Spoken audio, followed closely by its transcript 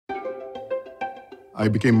I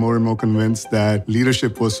became more and more convinced that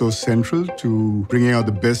leadership was so central to bringing out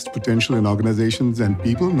the best potential in organizations and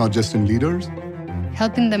people, not just in leaders.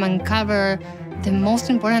 Helping them uncover the most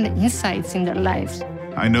important insights in their lives.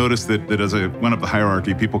 I noticed that as I went up the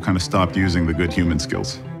hierarchy, people kind of stopped using the good human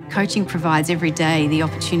skills. Coaching provides every day the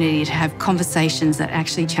opportunity to have conversations that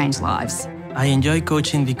actually change lives. I enjoy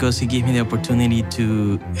coaching because it gives me the opportunity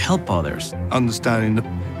to help others. Understanding that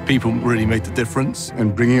people really make the difference.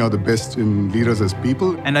 And bringing out the best in leaders as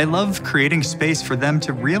people. And I love creating space for them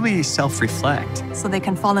to really self-reflect. So they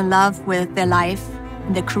can fall in love with their life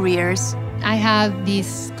and their careers. I have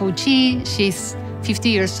this coachee, she's 50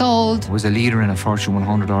 years old. Was a leader in a Fortune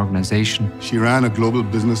 100 organization. She ran a global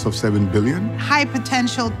business of $7 billion. High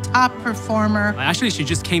potential, top performer. Actually, she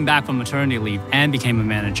just came back from maternity leave and became a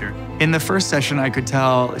manager. In the first session, I could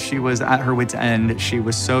tell she was at her wit's end. She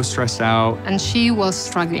was so stressed out. And she was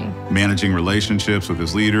struggling. Managing relationships with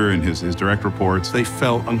his leader and his direct reports. They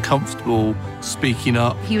felt uncomfortable speaking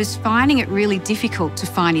up. He was finding it really difficult to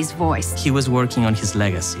find his voice. He was working on his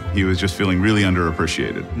legacy. He was just feeling really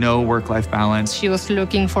underappreciated. No work-life balance. She was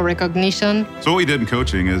looking for recognition. So what we did in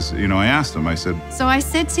coaching is, I asked him, I said... So I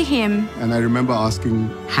said to him... And I remember asking...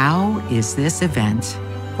 How is this event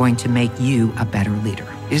going to make you a better leader?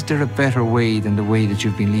 Is there a better way than the way that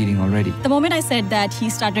you've been leading already? The moment I said that, he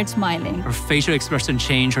started smiling. Her facial expression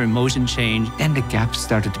changed, her emotion changed. Then the gaps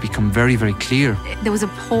started to become very, very clear. There was a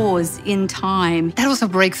pause in time. That was a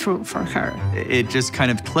breakthrough for her. It just kind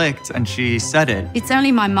of clicked and she said it. It's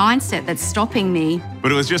only my mindset that's stopping me.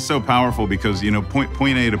 But it was just so powerful because,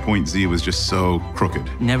 point A to point Z was just so crooked.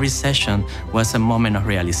 In every session was a moment of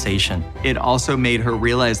realization. It also made her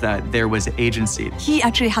realize that there was agency. He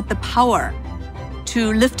actually had the power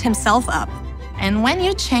to lift himself up. And when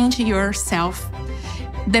you change yourself,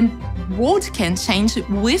 the world can change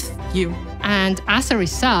with you. And as a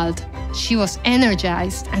result, she was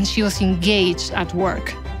energized and she was engaged at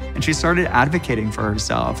work. And she started advocating for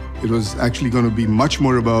herself. It was actually going to be much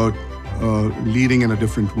more about leading in a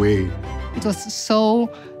different way. It was so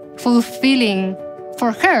fulfilling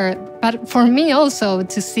for her, but for me also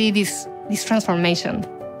to see this transformation.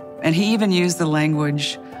 And he even used the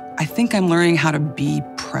language, I think I'm learning how to be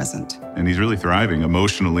present. And he's really thriving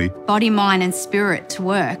emotionally. Body, mind, and spirit to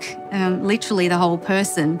work, literally the whole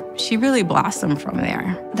person. She really blossomed from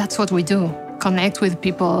there. That's what we do, connect with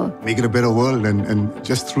people. Make it a better world and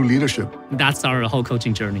just through leadership. That's our whole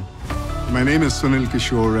coaching journey. My name is Sunil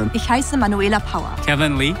Kishore. Ich heiße Manuela Power.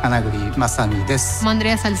 Kevin Lee. Anagri Masani Des.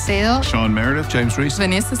 Andrea Salcedo. Sean Meredith. James Reese.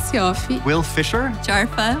 Vanessa Siofi. Will Fisher.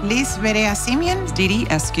 Jarfa. Liz Verea Simeon. Didi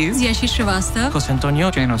Eskew. Ziashi Shrivastava. Jose Antonio.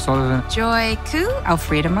 Jane O'Sullivan. Joy Koo.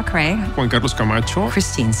 Alfreda McRae. Juan Carlos Camacho.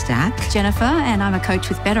 Christine Stack. Jennifer, and I'm a coach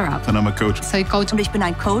with BetterUp. And I'm a coach. Soy coach Und ich bin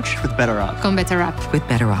ein Coach With BetterUp. con BetterUp. With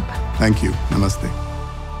BetterUp. Thank you. Namaste.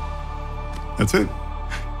 That's it.